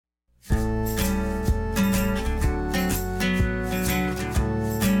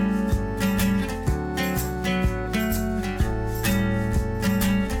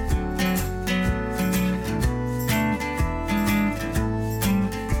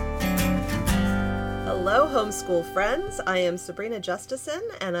homeschool friends. I am Sabrina Justison,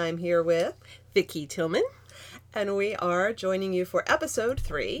 and I'm here with Vicki Tillman. And we are joining you for episode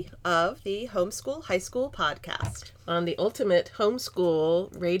 3 of the Homeschool High School podcast On the Ultimate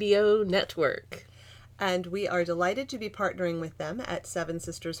Homeschool Radio Network. And we are delighted to be partnering with them at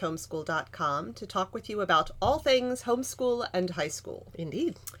sevensistershomeschool.com to talk with you about all things homeschool and high school.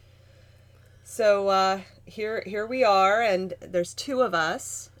 Indeed. So here we are, and there's 2 of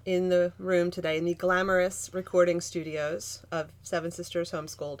us in the room today in the glamorous recording studios of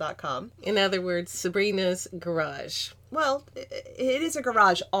sevensistershomeschool.com. In other words, Sabrina's garage. Well, it is a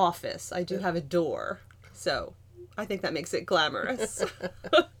garage office. I do have a door, so I think that makes it glamorous.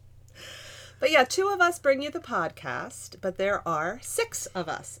 But yeah, 2 of us bring you the podcast, but there are 6 of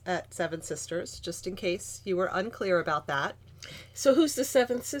us at Seven Sisters, just in case you were unclear about that. So who's the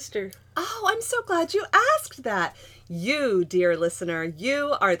 7th sister? Oh, I'm so glad you asked that. You, dear listener,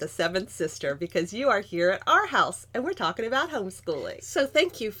 you are the 7th sister because you are here at our house and we're talking about homeschooling. So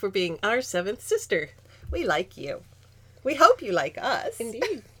thank you for being our 7th sister. We like you. We hope you like us.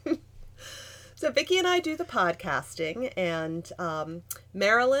 Indeed. So Vicki and I do the podcasting, and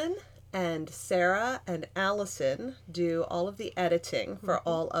Marilyn and Sarah and Allison do all of the editing for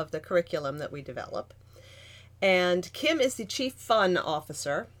all of the curriculum that we develop. And Kim is the Chief Fun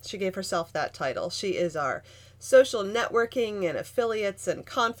Officer. She gave herself that title. She is our social networking and affiliates and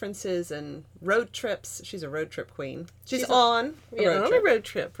conferences and road trips. She's a road trip queen. She's on a road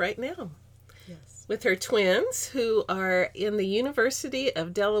trip right now. Yes. With her twins, who are in the University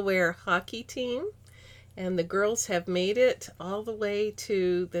of Delaware hockey team. And the girls have made it all the way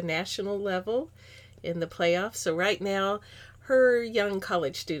to the national level in the playoffs. So right now, her young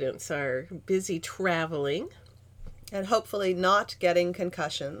college students are busy traveling. And hopefully not getting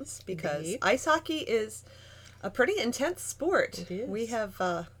concussions, because Indeed. Ice hockey is a pretty intense sport. It is. We have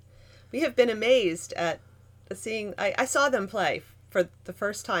been amazed at seeing. I saw them play for the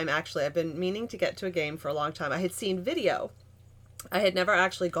first time. Actually, I've been meaning to get to a game for a long time. I had seen video. I had never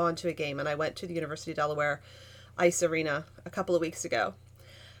actually gone to a game, and I went to the University of Delaware Ice Arena a couple of weeks ago.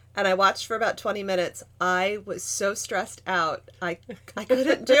 And I watched for about 20 minutes. I was so stressed out. I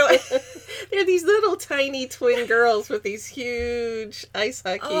couldn't do it. They're these little tiny twin girls with these huge ice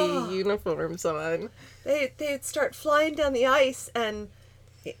hockey uniforms on. They'd start flying down the ice, and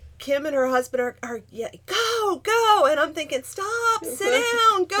Kim and her husband are go. And I'm thinking, stop, sit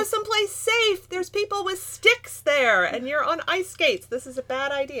down, go someplace safe. There's people with sticks there, and you're on ice skates. This is a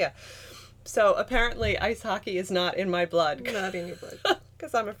bad idea. So apparently ice hockey is not in my blood. Not in your blood.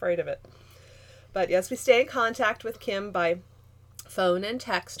 Because I'm afraid of it. But yes, we stay in contact with Kim by phone and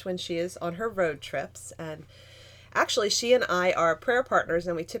text when she is on her road trips. And actually, she and I are prayer partners,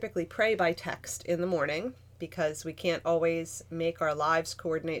 and we typically pray by text in the morning because we can't always make our lives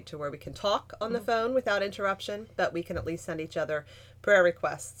coordinate to where we can talk on the phone without interruption, but we can at least send each other prayer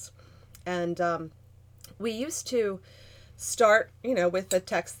requests. And we used to start, with a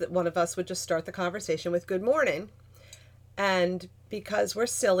text that one of us would just start the conversation with good morning. And because we're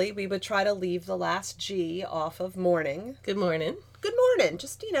silly, we would try to leave the last G off of morning. Good morning. Good morning.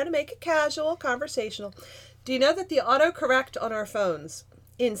 Just, to make it casual, conversational. Do you know that the autocorrect on our phones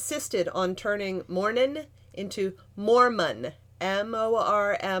insisted on turning morning into Mormon,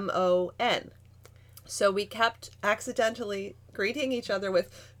 Mormon? So we kept accidentally greeting each other with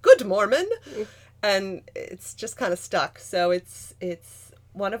good morning, and it's just kind of stuck. So it's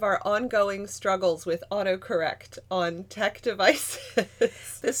one of our ongoing struggles with autocorrect on tech devices.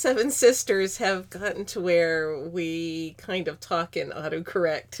 The 7 sisters have gotten to where we kind of talk in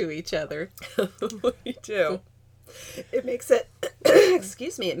autocorrect to each other. We do. It makes it,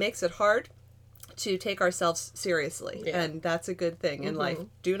 it makes it hard to take ourselves seriously. Yeah. And that's a good thing in life.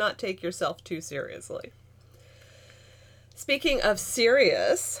 Do not take yourself too seriously. Speaking of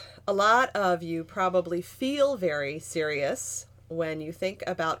serious, a lot of you probably feel very serious when you think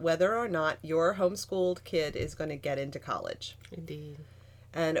about whether or not your homeschooled kid is going to get into college. Indeed.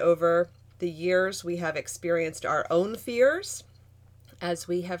 And over the years, we have experienced our own fears as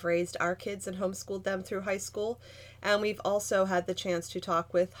we have raised our kids and homeschooled them through high school. And we've also had the chance to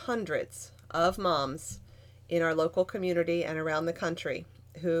talk with hundreds of moms in our local community and around the country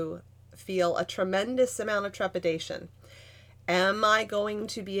who feel a tremendous amount of trepidation. Am I going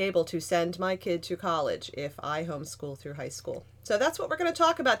to be able to send my kid to college if I homeschool through high school? So that's what we're going to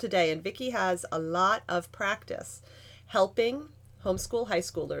talk about today. And Vicki has a lot of practice helping homeschool high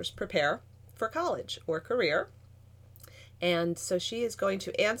schoolers prepare for college or career. And so she is going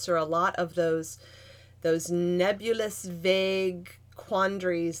to answer a lot of those nebulous, vague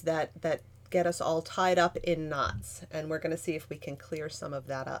quandaries that get us all tied up in knots. And we're going to see if we can clear some of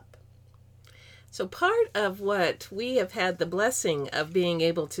that up. So part of what we have had the blessing of being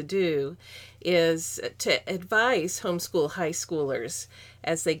able to do is to advise homeschool high schoolers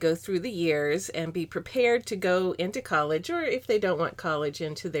as they go through the years and be prepared to go into college, or if they don't want college,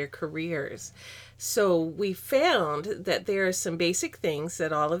 into their careers. So we found that there are some basic things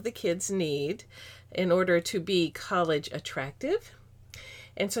that all of the kids need in order to be college attractive.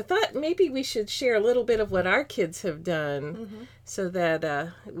 And so I thought maybe we should share a little bit of what our kids have done so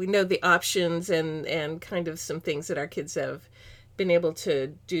that we know the options and kind of some things that our kids have been able to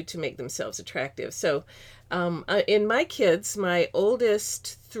do to make themselves attractive. So in my kids, my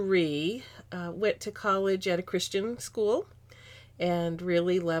oldest three went to college at a Christian school and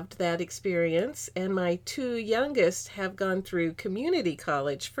really loved that experience. And my two youngest have gone through community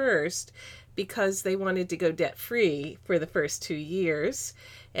college first, because they wanted to go debt-free for the first 2 years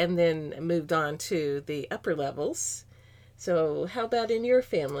and then moved on to the upper levels. So how about in your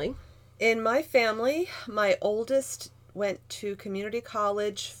family? In my family, my oldest went to community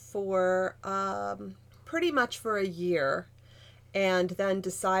college for pretty much for a year, and then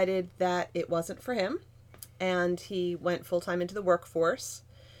decided that it wasn't for him, and he went full-time into the workforce.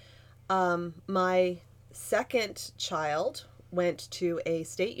 My second child went to a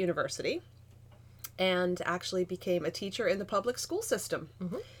state university and actually became a teacher in the public school system.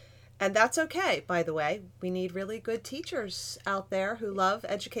 And that's okay, by the way. We need really good teachers out there who love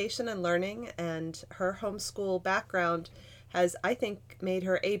education and learning, and her homeschool background has, I think, made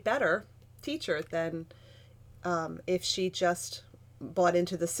her a better teacher than if she just bought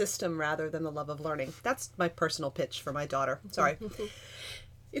into the system rather than the love of learning. That's my personal pitch for my daughter. Sorry.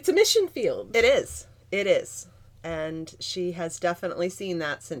 It's a mission field. It is. It is. And she has definitely seen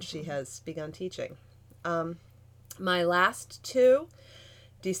that since she has begun teaching. My last two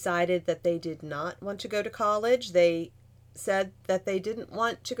decided that they did not want to go to college. They said that they didn't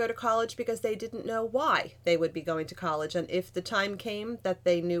want to go to college because they didn't know why they would be going to college. And if the time came that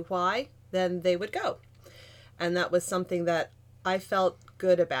they knew why, then they would go. And that was something that I felt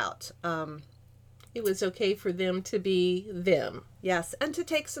good about. It was okay for them to be them. Yes, and to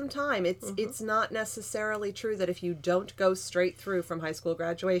take some time. It's not necessarily true that if you don't go straight through from high school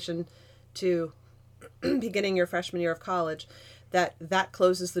graduation to beginning your freshman year of college, that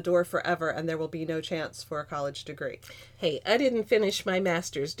closes the door forever and there will be no chance for a college degree. Hey, I didn't finish my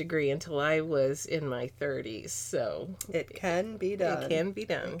master's degree until I was in my 30s, so it can be done. It can be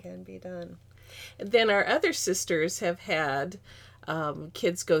done. It can be done. And then our other sisters have had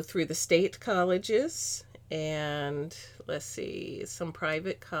kids go through the state colleges and, let's see, some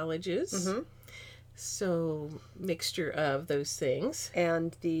private colleges. So mixture of those things.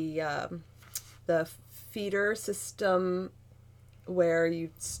 And the feeder system, where you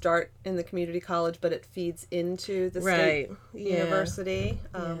start in the community college, but it feeds into the state university.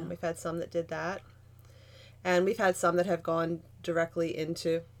 We've had some that did that. And we've had some that have gone directly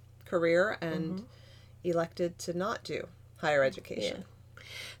into career and elected to not do higher education.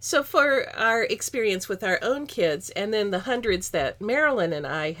 So for our experience with our own kids, and then the hundreds that Marilyn and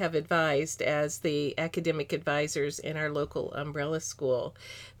I have advised as the academic advisors in our local umbrella school,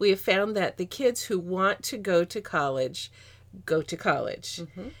 we have found that the kids who want to go to college go to college.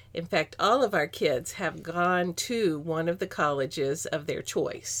 In fact, all of our kids have gone to one of the colleges of their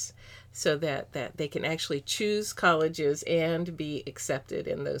choice, so that they can actually choose colleges and be accepted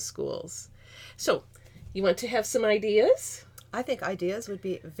in those schools. So, you want to have some ideas? I think ideas would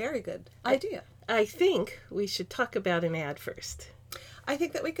be a very good idea. I think we should talk about an ad first. I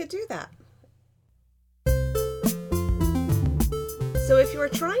think that we could do that. So if you are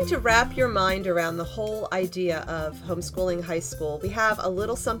trying to wrap your mind around the whole idea of homeschooling high school, we have a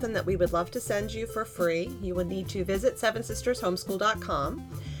little something that we would love to send you for free. You will need to visit sevensistershomeschool.com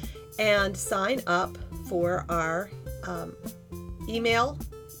and sign up for our email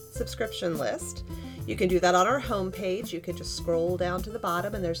subscription list. You can do that on our homepage. You can just scroll down to the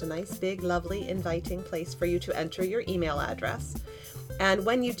bottom and there's a nice, big, lovely, inviting place for you to enter your email address. And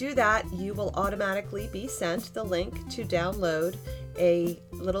when you do that, you will automatically be sent the link to download a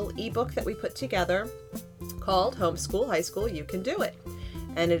little ebook that we put together called Homeschool High School You Can Do It.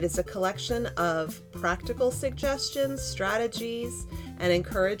 And it is a collection of practical suggestions, strategies, and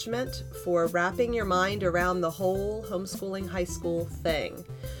encouragement for wrapping your mind around the whole homeschooling high school thing.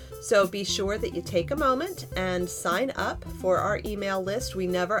 So be sure that you take a moment and sign up for our email list. We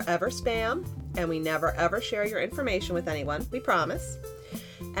never ever spam, and we never ever share your information with anyone, we promise.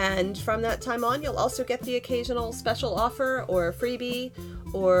 And from that time on, you'll also get the occasional special offer or freebie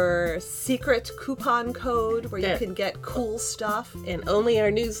or secret coupon code where you can get cool stuff. And only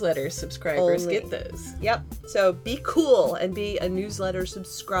our newsletter subscribers get those. Yep. So be cool and be a newsletter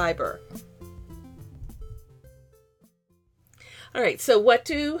subscriber. All right, so what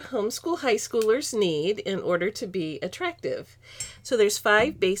do homeschool high schoolers need in order to be attractive? So there's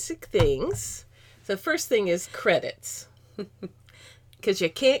 5 basic things. The first thing is credits, because you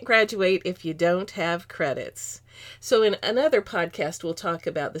can't graduate if you don't have credits. So in another podcast, we'll talk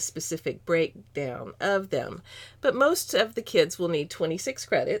about the specific breakdown of them. But most of the kids will need 26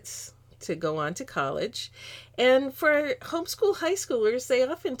 credits to go on to college. And for homeschool high schoolers, they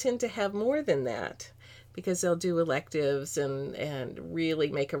often tend to have more than that because they'll do electives and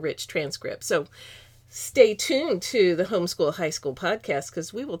really make a rich transcript. So stay tuned to the Homeschool High School podcast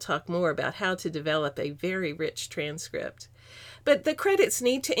because we will talk more about how to develop a very rich transcript. But the credits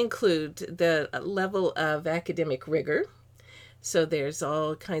need to include the level of academic rigor. So there's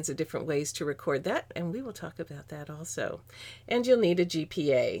all kinds of different ways to record that, and we will talk about that also. And you'll need a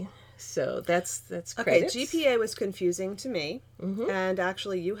GPA. So that's credits. Okay, GPA was confusing to me, and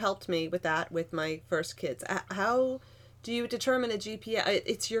actually you helped me with that with my first kids. How do you determine a GPA?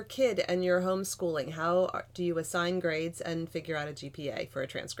 It's your kid and you're homeschooling. How do you assign grades and figure out a GPA for a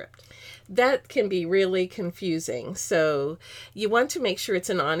transcript? That can be really confusing. So you want to make sure it's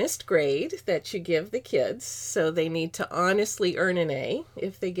an honest grade that you give the kids. So they need to honestly earn an A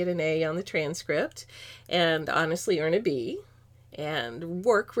if they get an A on the transcript, and honestly earn a B, and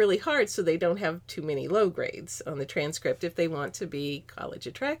work really hard so they don't have too many low grades on the transcript if they want to be college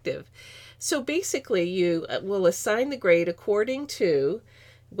attractive. So basically, you will assign the grade according to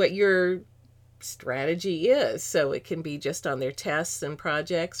what your strategy is. So it can be just on their tests and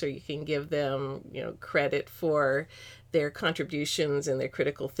projects, or you can give them, credit for their contributions and their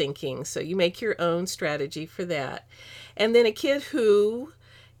critical thinking. So you make your own strategy for that. And then a kid who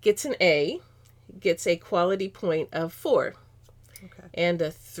gets an A gets a quality point of 4. Okay. And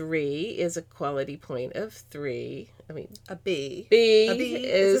a 3 is a quality point of 3. A B. B, A B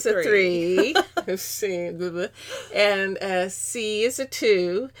is a 3. And a C is a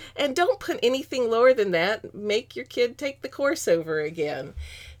 2. And don't put anything lower than that. Make your kid take the course over again.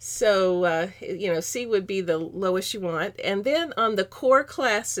 So, C would be the lowest you want. And then on the core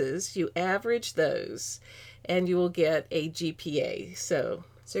classes, you average those, and you will get a GPA. So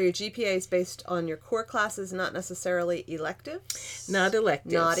your GPA is based on your core classes, not necessarily electives? Not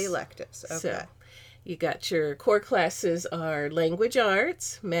electives. Not electives. Okay. So you got your core classes are language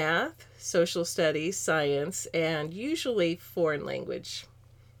arts, math, social studies, science, and usually foreign language.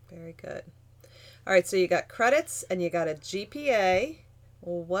 Very good. All right, so you got credits and you got a GPA.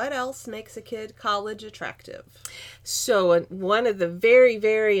 What else makes a kid college attractive? So one of the very,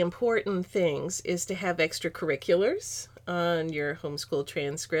 very important things is to have extracurriculars on your homeschool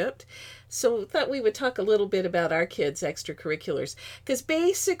transcript. So I thought we would talk a little bit about our kids' extracurriculars, because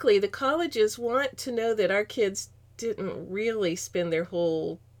basically the colleges want to know that our kids didn't really spend their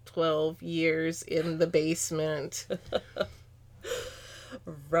whole 12 years in the basement.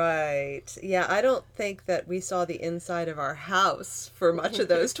 Right. Yeah, I don't think that we saw the inside of our house for much of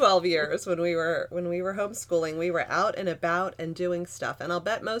those 12 years when we were homeschooling. We were out and about and doing stuff. And I'll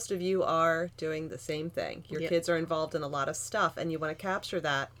bet most of you are doing the same thing. Your kids are involved in a lot of stuff, and you want to capture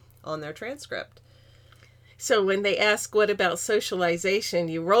that on their transcript. So when they ask, what about socialization,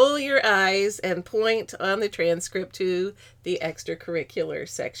 you roll your eyes and point on the transcript to the extracurricular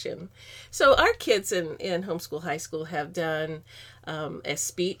section. So our kids in homeschool high school have done a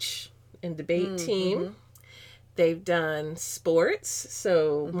speech and debate team. They've done sports.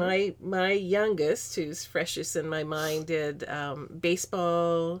 So my youngest, who's freshest in my mind, did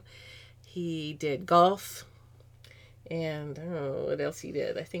baseball. He did golf. And I don't know what else he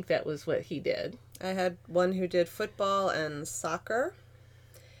did. I think that was what he did. I had one who did football and soccer.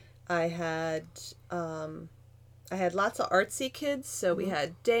 I had lots of artsy kids, so we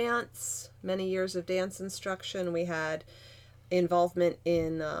had dance, many years of dance instruction. We had involvement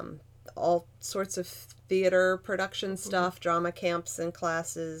in all sorts of theater production stuff, drama camps and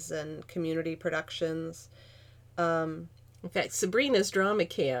classes and community productions. In fact, Sabrina's drama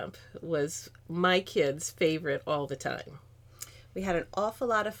camp was my kid's favorite all the time. We had an awful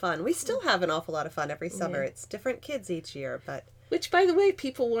lot of fun. We still have an awful lot of fun every summer. Yeah. It's different kids each year, but... Which, by the way,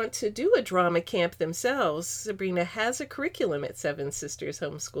 people want to do a drama camp themselves. Sabrina has a curriculum at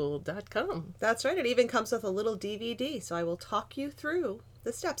sevensistershomeschool.com. That's right. It even comes with a little DVD, so I will talk you through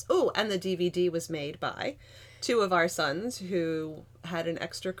the steps. Oh, and the DVD was made by 2 of our sons who had an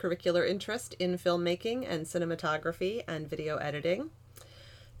extracurricular interest in filmmaking and cinematography and video editing.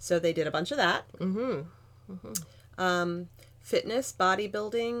 So they did a bunch of that. Fitness,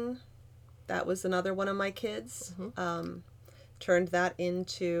 bodybuilding, that was another one of my kids. Turned that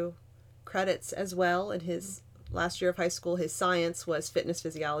into credits as well. In his last year of high school, his science was fitness,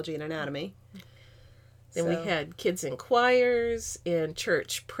 physiology, and anatomy. Then we had kids in choirs, in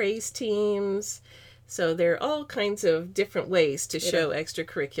church praise teams. So there are all kinds of different ways to show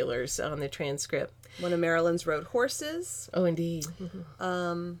extracurriculars on the transcript. One of Maryland's rode horses. Oh, indeed.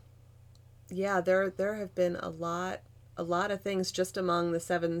 Yeah, there have been a lot of things just among the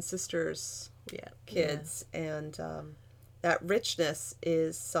Seven Sisters kids, and that richness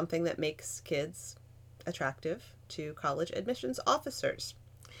is something that makes kids attractive to college admissions officers.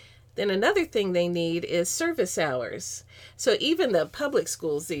 Then another thing they need is service hours. So even the public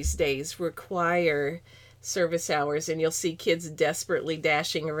schools these days require service hours, and you'll see kids desperately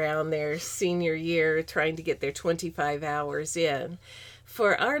dashing around their senior year trying to get their 25 hours in.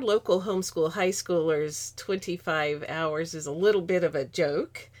 For our local homeschool high schoolers, 25 hours is a little bit of a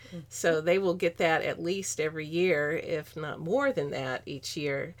joke. So they will get that at least every year, if not more than that each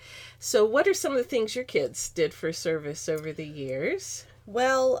year. So what are some of the things your kids did for service over the years?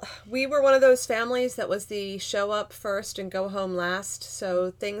 Well, we were one of those families that was the show up first and go home last. So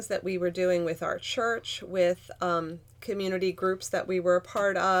things that we were doing with our church, with community groups that we were a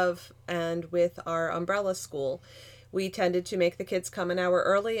part of, and with our umbrella school, we tended to make the kids come an hour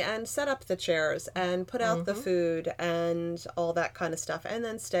early and set up the chairs and put out the food and all that kind of stuff, and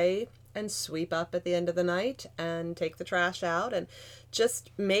then stay and sweep up at the end of the night and take the trash out and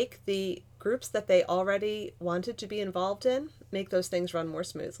just make the groups that they already wanted to be involved in, make those things run more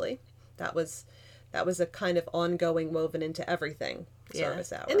smoothly. That was a kind of ongoing, woven into everything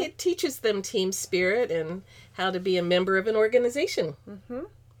service hour. And it teaches them team spirit and how to be a member of an organization.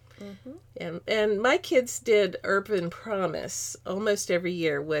 And my kids did Urban Promise. Almost every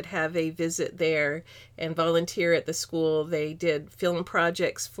year would have a visit there and volunteer at the school. They did film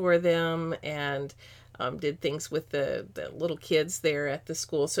projects for them and did things with the little kids there at the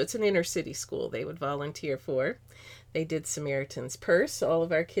school. So it's an inner city school they would volunteer for. They did Samaritan's Purse. All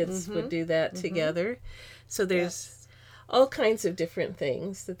of our kids would do that together. So there's all kinds of different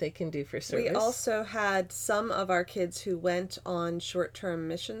things that they can do for service. We also had some of our kids who went on short-term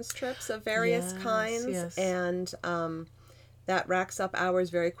missions trips of various kinds, and that racks up hours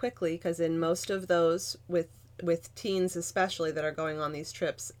very quickly, because in most of those, with teens especially that are going on these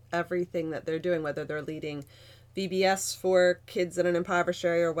trips, everything that they're doing, whether they're leading VBS for kids in an impoverished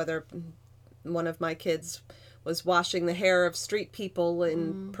area, or whether one of my kids was washing the hair of street people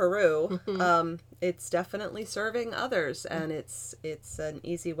in Peru, it's definitely serving others, and it's an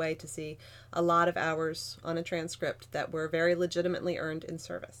easy way to see a lot of hours on a transcript that were very legitimately earned in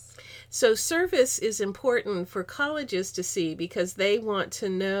service. So service is important for colleges to see, because they want to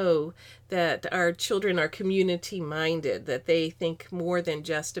know that our children are community-minded, that they think more than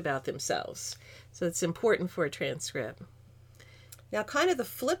just about themselves. So it's important for a transcript. Now, kind of the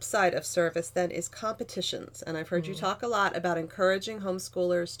flip side of service then is competitions. And I've heard you talk a lot about encouraging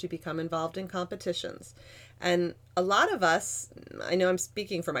homeschoolers to become involved in competitions. And a lot of us, I know I'm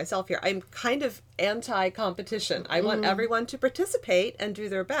speaking for myself here, I'm kind of anti-competition. I want everyone to participate and do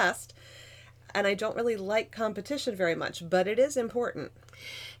their best. And I don't really like competition very much, but it is important.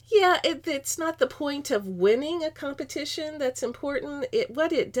 Yeah, it's not the point of winning a competition that's important.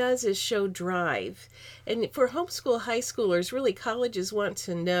 What it does is show drive. And for homeschool high schoolers, really colleges want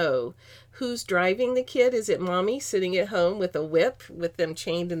to know who's driving the kid. Is it mommy sitting at home with a whip with them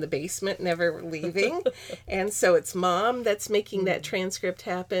chained in the basement, never leaving? And so it's mom that's making that transcript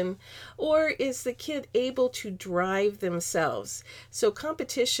happen. Or is the kid able to drive themselves? So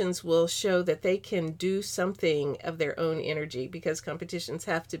competitions will show that they can do something of their own energy, because competitions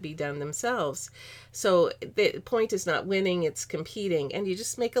have to be done themselves. So the point is not winning, it's competing. And you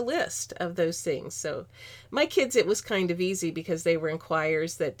just make a list of those things. So my kids, it was kind of easy because they were in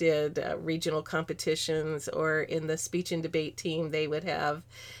choirs that did regional competitions, or in the speech and debate team, they would have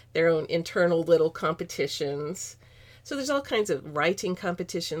their own internal little competitions. So there's all kinds of writing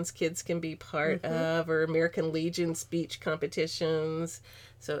competitions kids can be part of, or American Legion speech competitions.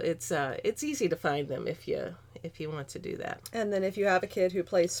 So it's easy to find them if you want to do that. And then if you have a kid who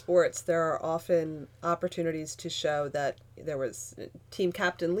plays sports, there are often opportunities to show that there was team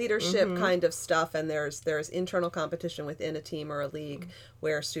captain leadership kind of stuff, and there's internal competition within a team or a league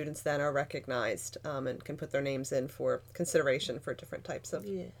where students then are recognized and can put their names in for consideration for different types of...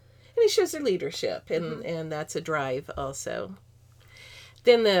 Yeah. And it shows their leadership, and that's a drive also.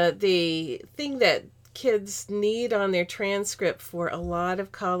 Then the thing that kids need on their transcript for a lot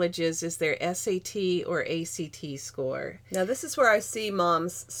of colleges is their SAT or ACT score. Now, this is where I see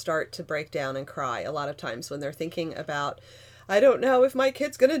moms start to break down and cry a lot of times when they're thinking about, I don't know if my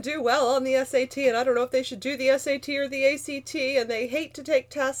kid's going to do well on the SAT, and I don't know if they should do the SAT or the ACT, and they hate to take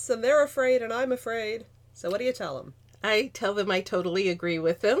tests, and they're afraid, and I'm afraid. So what do you tell them? I tell them I totally agree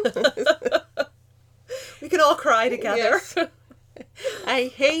with them. can all cry together. Yes.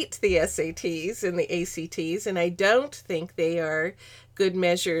 I hate the SATs and the ACTs, and I don't think they are good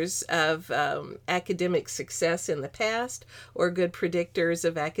measures of academic success in the past or good predictors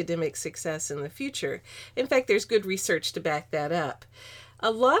of academic success in the future. In fact, there's good research to back that up. A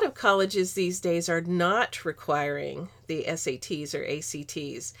lot of colleges these days are not requiring the SATs or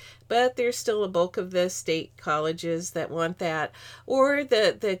ACTs, but there's still a bulk of the state colleges that want that, or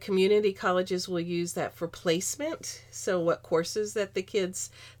the community colleges will use that for placement, so what courses that the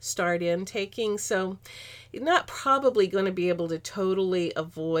kids start in taking. So you're not probably going to be able to totally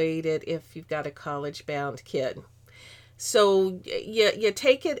avoid it if you've got a college-bound kid. So you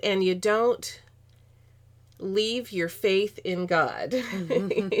take it and you don't leave your faith in God.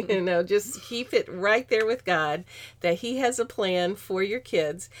 Just keep it right there with God, that He has a plan for your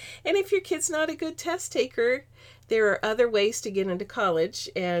kids. And if your kid's not a good test taker, there are other ways to get into college,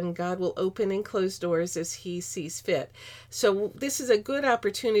 and God will open and close doors as He sees fit. So this is a good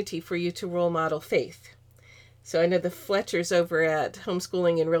opportunity for you to role model faith. So I know the Fletchers over at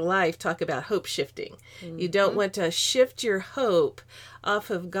Homeschooling in Real Life talk about hope shifting. Mm-hmm. You don't want to shift your hope off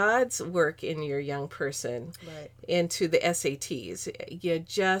of God's work in your young person into the SATs. You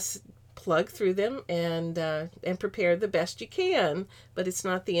just plug through them and prepare the best you can, but it's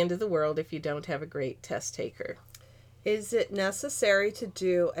not the end of the world if you don't have a great test taker. Is it necessary to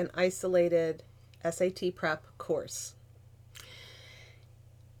do an isolated SAT prep course?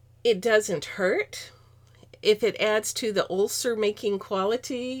 It doesn't hurt. If it adds to the ulcer-making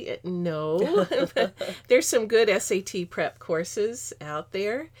quality, no. There's some good SAT prep courses out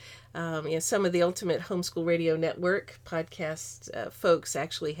there. Some of the Ultimate Homeschool Radio Network podcast folks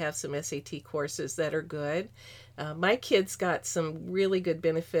actually have some SAT courses that are good. My kids got some really good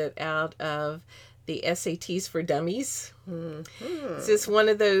benefit out of the SATs for Dummies. Mm-hmm. It's just one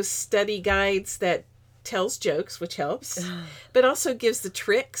of those study guides that tells jokes, which helps, but also gives the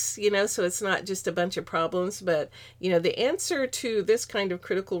tricks, so it's not just a bunch of problems, but, the answer to this kind of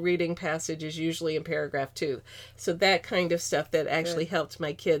critical reading passage is usually in paragraph 2. So that kind of stuff that actually helped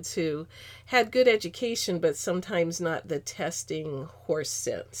my kids who had good education, but sometimes not the testing horse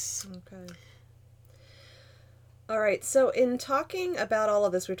sense. Okay. All right. So in talking about all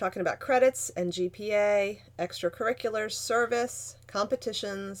of this, we're talking about credits and GPA, extracurriculars, service,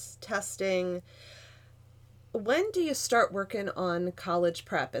 competitions, testing. When do you start working on college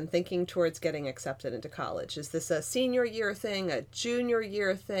prep and thinking towards getting accepted into college? Is this a senior year thing, a junior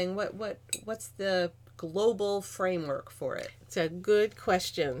year thing? What's the global framework for it? It's a good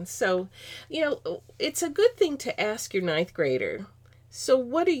question. So, it's a good thing to ask your 9th grader. So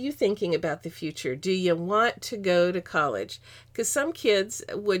what are you thinking about the future? Do you want to go to college? Because some kids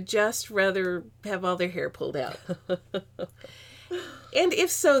would just rather have all their hair pulled out. And if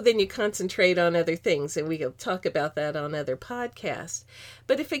so, then you concentrate on other things, and we'll talk about that on other podcasts.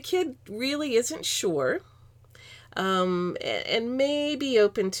 But if a kid really isn't sure, and may be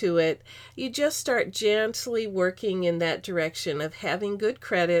open to it, you just start gently working in that direction of having good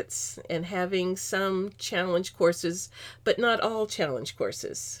credits and having some challenge courses, but not all challenge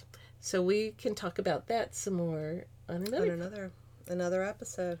courses. So we can talk about that some more on another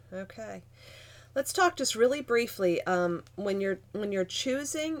episode. Okay. Let's talk just really briefly. When you're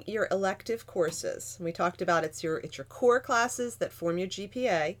choosing your elective courses, we talked about it's your core classes that form your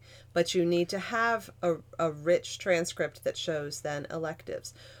GPA, but you need to have a rich transcript that shows then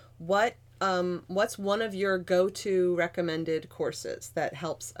electives. What's one of your go-to recommended courses that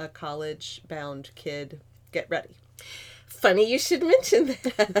helps a college-bound kid get ready? Funny you should mention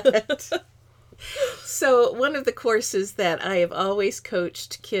that. So one of the courses that I have always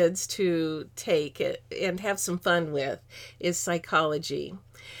coached kids to take and have some fun with is psychology.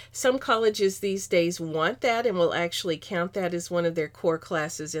 Some colleges these days want that and will actually count that as one of their core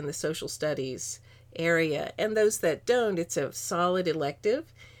classes in the social studies area. And those that don't, it's a solid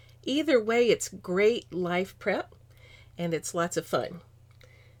elective. Either way, it's great life prep and it's lots of fun.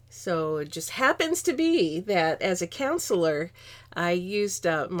 So it just happens to be that as a counselor, I used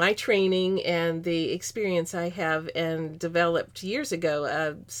my training and the experience I have and developed years ago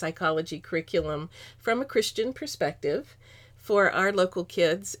a psychology curriculum from a Christian perspective for our local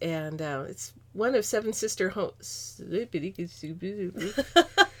kids. And it's one of Seven Sister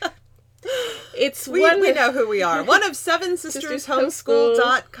We know who we are. One of Seven Sisters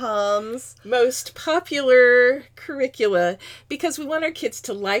Homeschool.com's most popular curricula because we want our kids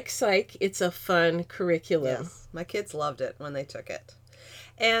to like psych. It's a fun curriculum. Yes, my kids loved it when they took it.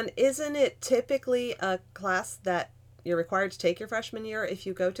 And isn't it typically a class that you're required to take your freshman year if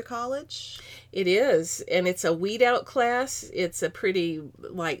you go to college? It is, and it's a weed out class. It's a pretty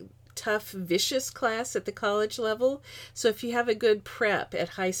tough, vicious class at the college level. So if you have a good prep at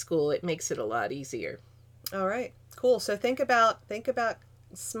high school, it makes it a lot easier. All right, cool. So think about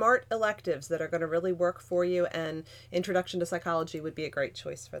smart electives that are going to really work for you, and Introduction to Psychology would be a great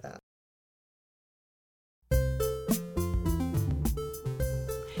choice for that.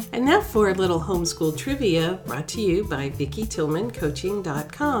 And now for a little homeschool trivia brought to you by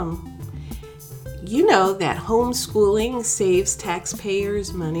VickiTillmanCoaching.com. You know that homeschooling saves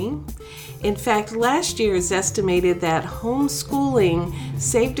taxpayers money? In fact, last year is estimated that homeschooling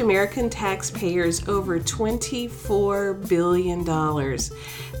saved American taxpayers over $24 billion.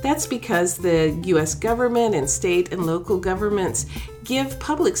 That's because the U.S. government and state and local governments give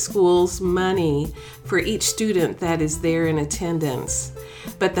public schools money for each student that is there in attendance.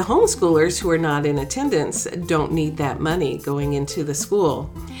 But the homeschoolers who are not in attendance don't need that money going into the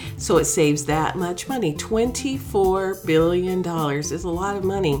school. So it saves that much money. $24 billion is a lot of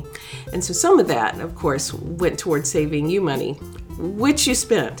money. And so some of that, of course, went towards saving you money, which you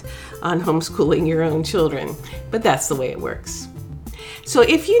spent on homeschooling your own children. But that's the way it works. So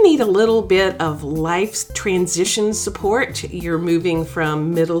if you need a little bit of life transition support, you're moving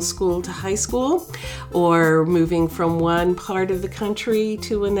from middle school to high school, or moving from one part of the country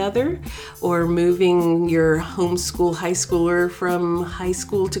to another, or moving your homeschool high schooler from high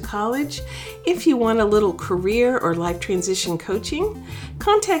school to college, if you want a little career or life transition coaching,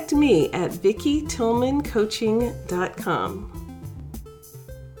 contact me at VickiTillmanCoaching.com.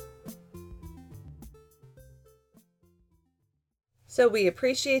 So we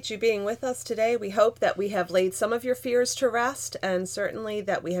appreciate you being with us today. We hope that we have laid some of your fears to rest, and certainly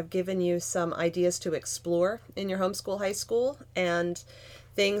that we have given you some ideas to explore in your homeschool high school, and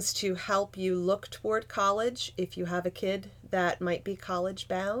things to help you look toward college if you have a kid that might be college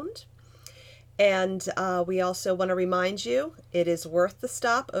bound. And we also want to remind you, it is worth the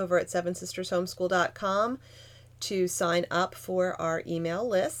stop over at sevensistershomeschool.com to sign up for our email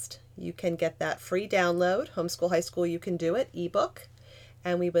list. You can get that free download, Homeschool High School You Can Do It ebook,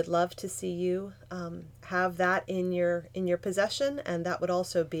 and we would love to see you have that in your possession, and that would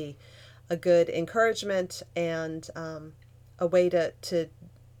also be a good encouragement and a way to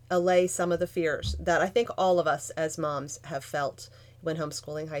allay some of the fears that I think all of us as moms have felt when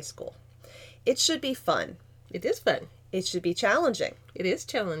homeschooling high school. It should be fun. It is fun. It should be challenging. It is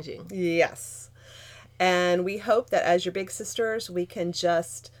challenging. Yes. And we hope that as your big sisters, we can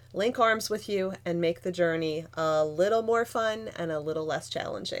just link arms with you and make the journey a little more fun and a little less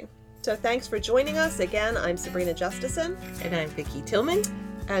challenging. So thanks for joining us. Again, I'm Sabrina Justison. And I'm Vicki Tillman.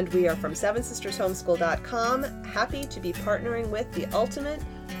 And we are from sevensistershomeschool.com, happy to be partnering with the Ultimate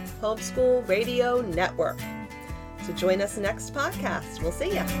Homeschool Radio Network. So join us next podcast. We'll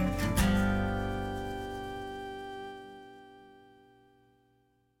see ya.